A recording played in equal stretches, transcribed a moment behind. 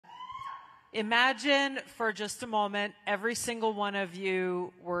Imagine for just a moment, every single one of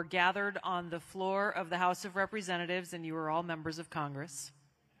you were gathered on the floor of the House of Representatives and you were all members of Congress.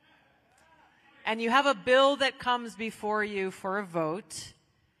 And you have a bill that comes before you for a vote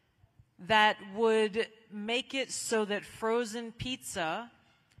that would make it so that frozen pizza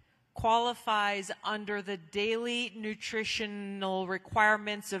qualifies under the daily nutritional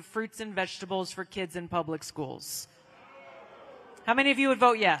requirements of fruits and vegetables for kids in public schools. How many of you would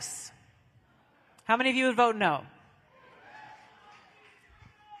vote yes? How many of you would vote no?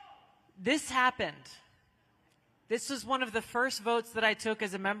 This happened. This was one of the first votes that I took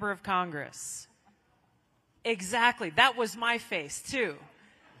as a member of Congress. Exactly. That was my face, too.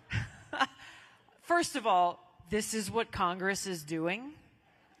 First of all, this is what Congress is doing.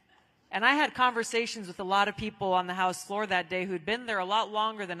 And I had conversations with a lot of people on the House floor that day who'd been there a lot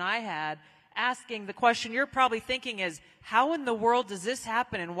longer than I had, asking the question you're probably thinking is, how in the world does this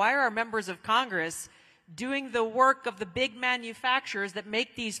happen? And why are our members of Congress doing the work of the big manufacturers that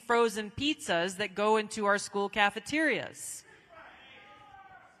make these frozen pizzas that go into our school cafeterias?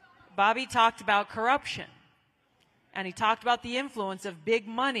 Bobby talked about corruption. And he talked about the influence of big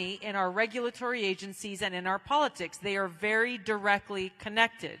money in our regulatory agencies and in our politics. They are very directly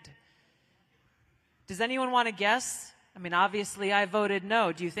connected. Does anyone want to guess? I mean, obviously I voted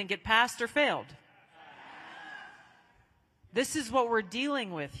no. Do you think it passed or failed? This is what we're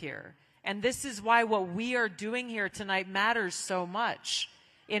dealing with here. And this is why what we are doing here tonight matters so much.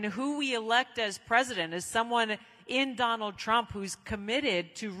 In who we elect as president is someone in Donald Trump who's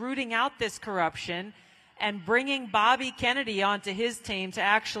committed to rooting out this corruption and bringing Bobby Kennedy onto his team to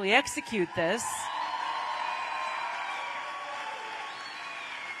actually execute this.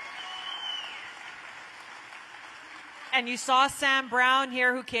 And you saw Sam Brown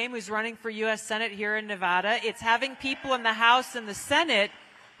here who's running for U.S. Senate here in Nevada. It's having people in the House and the Senate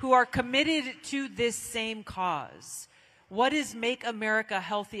who are committed to this same cause. What does Make America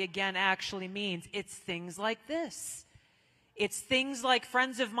Healthy Again actually means? It's things like this. It's things like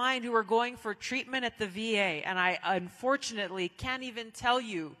friends of mine who are going for treatment at the VA, and I unfortunately can't even tell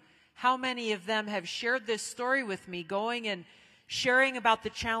you how many of them have shared this story with me, going and sharing about the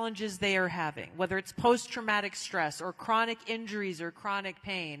challenges they are having, whether it's post-traumatic stress or chronic injuries or chronic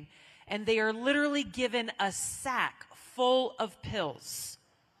pain, and they are literally given a sack full of pills.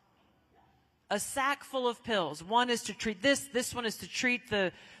 A sack full of pills. One is to treat this one is to treat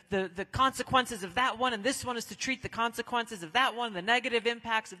the consequences of that one, and this one is to treat the consequences of that one, the negative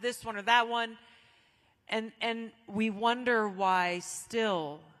impacts of this one or that one. And we wonder why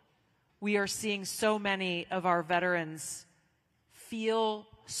still we are seeing so many of our veterans feel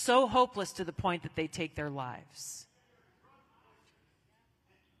so hopeless to the point that they take their lives.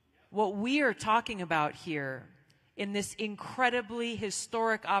 What we are talking about here in this incredibly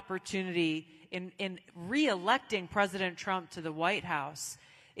historic opportunity in re-electing President Trump to the White House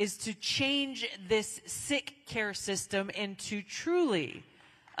is to change this sick care system into truly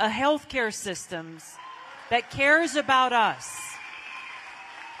a health care system that cares about us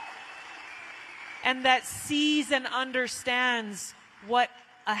and that sees and understands what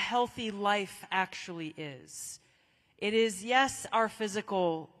a healthy life actually is. It is, yes, our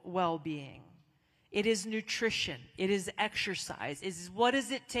physical well-being. It is nutrition. It is exercise. It is what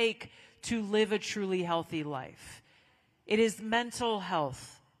does it take to live a truly healthy life. It is mental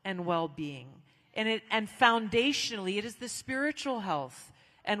health and well-being. And foundationally, it is the spiritual health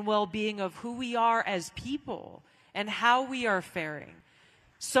and well-being of who we are as people and how we are faring.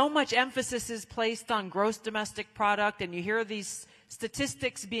 So much emphasis is placed on gross domestic product, and you hear these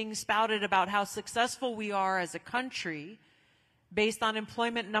statistics being spouted about how successful we are as a country based on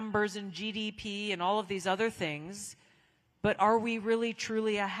employment numbers and GDP and all of these other things. But are we really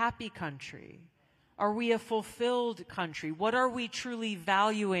truly a happy country? Are we a fulfilled country? What are we truly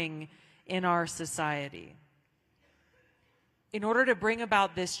valuing in our society? In order to bring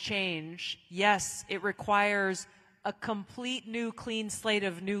about this change, yes, it requires a complete new clean slate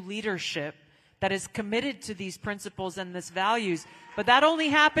of new leadership that is committed to these principles and these values. But that only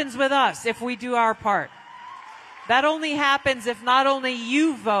happens with us if we do our part. That only happens if not only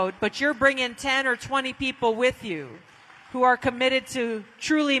you vote, but you're bringing 10 or 20 people with you who are committed to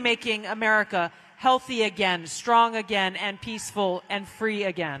truly making America healthy again, strong again, and peaceful and free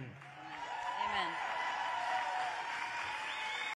again.